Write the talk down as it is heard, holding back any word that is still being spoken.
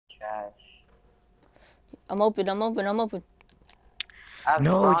trash. I'm open. I have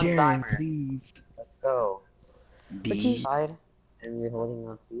No, strong Jaren, timer. please. Let's go. But you... Side, and you're holding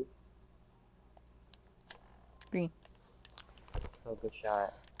on to. Green. Oh, good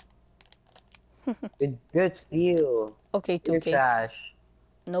shot. Good steal. Okay, 2K. You're trash.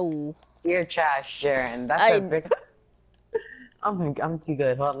 No. You're trash, Jaren. That's a big. I'm too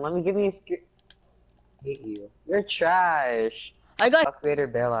good. Hold on, let me give you a streak. I hate you. You're trash. I got Chuck Vader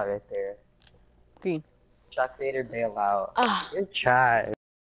bailout right there. green. Chuck Vader bailout. Ah. You're trash.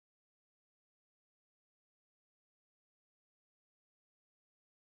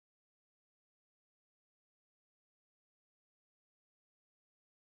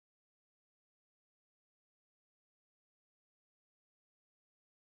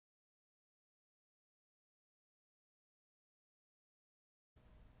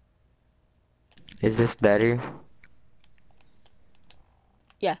 Is this better?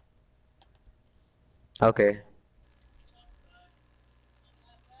 Yeah. Okay.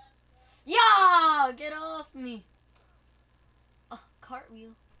 Yeah, get off me. Oh,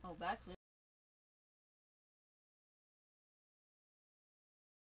 cartwheel. Oh, backflip.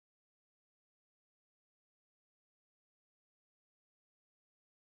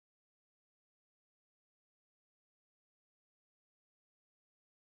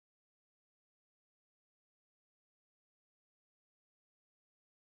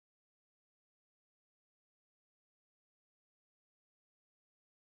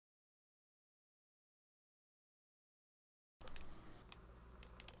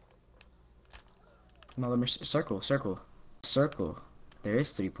 No, let me circle. Circle. There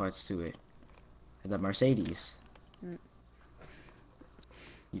is 3 parts to it. The Mercedes. You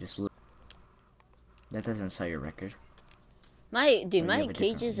just look. That doesn't sell your record. My you my have a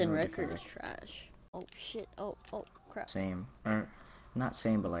cages and different record is trash. Oh shit. Oh crap. Same. Or, not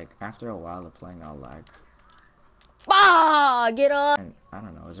same, but like after a while of playing, I'll lag. Ah, get off. And I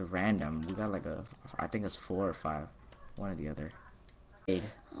don't know, it's a random. We got like a, I think it's 4 or 5. One or the other. 8.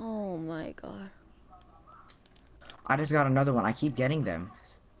 Oh my god. I just got another one. I keep getting them.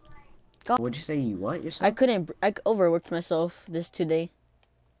 God. What'd you say? You what? Yourself? I couldn't. I overworked myself this today.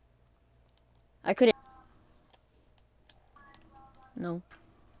 I couldn't. No.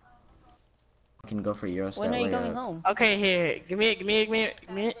 You can go for Euro When are you going home? Okay, here. Give me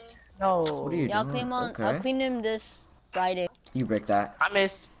it. No. What are you Yeah, I'll doing? clean on. Okay. I'll clean him this Friday. You break that. I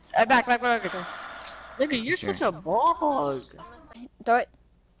missed. Back. Sure. Nigga, you're Sure. such a bog. Throw it.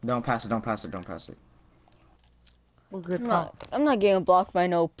 Don't pass it. Well, good I'm not getting blocked by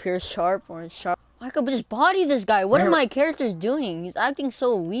no Pierce Sharp or Sharp. I could just body this guy. What are my characters doing? He's acting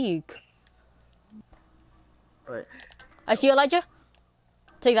so weak. But I see you, Elijah.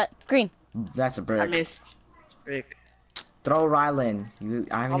 Take that. Green. That's a brick. I missed. Brick. Throw Rylan.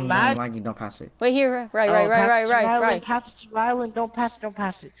 I haven't even mad. like you. Don't pass it. Wait here. Right. Pass it to Rylan. Don't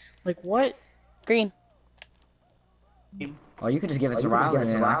pass it. Like what? Green. Oh, you could just give it to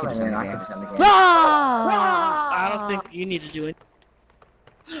Rylan and I could just end the game. Ah! I don't think you need to do it.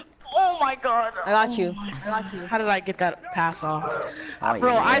 Oh my god. I got you. How did I get that pass off? Oh,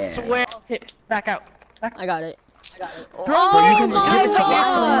 Bro, yeah. I swear. Hit. Back out. I got it. Bro, you can just give it to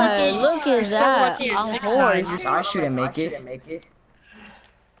God! Look at so that. lucky you're I'm 6'9". horse. I shouldn't make it.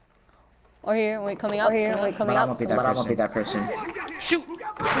 Or here. Wait, coming up. But I won't be that person. Shoot.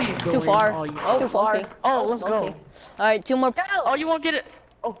 Please go Too in. far. Oh, you- Oh, too far. Okay. Oh, let's go. All right, 2 more. Oh, you won't get it.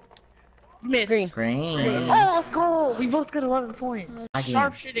 Oh, missed. Green. Green. Oh, let's go. We both got 11 points. Lagging.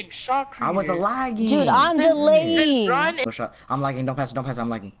 Sharp shooting. I was a lagging. Dude, I'm delaying. Run. I'm lagging. Don't pass it. I'm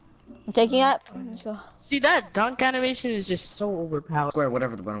lagging. I'm taking it. Let's go. See, that dunk animation is just so overpowered. Square,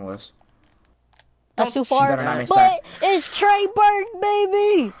 whatever the button was. That's too far. better not miss But that. it's Trey Burke,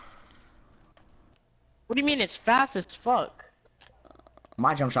 baby. What do you mean it's fast as fuck?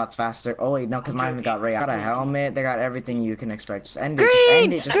 My jump shot's faster. Oh wait, no, because mine got Ray. I got a helmet. They got everything you can expect. Just end it.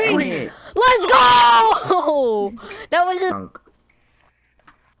 Green. Just end it. Let's go. That was it. Dunk.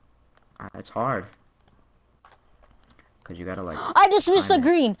 It's hard. Cause you gotta like. I just missed the time it.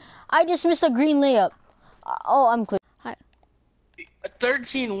 green. I just missed the green layup. Oh, I'm clear. Hi.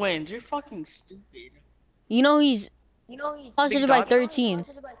 13 wins. You're fucking stupid. You know he's positive by dots? 13.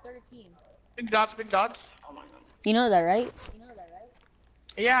 Big dots. Oh my god. You know that, right?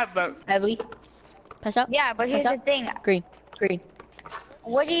 Yeah, but Heavily. Pass out. Yeah, but here's the thing. Green.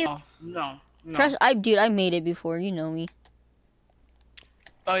 What do you? no. Trust, dude, I made it before. You know me.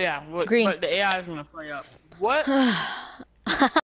 Oh yeah. Green. But the AI is gonna play up. What?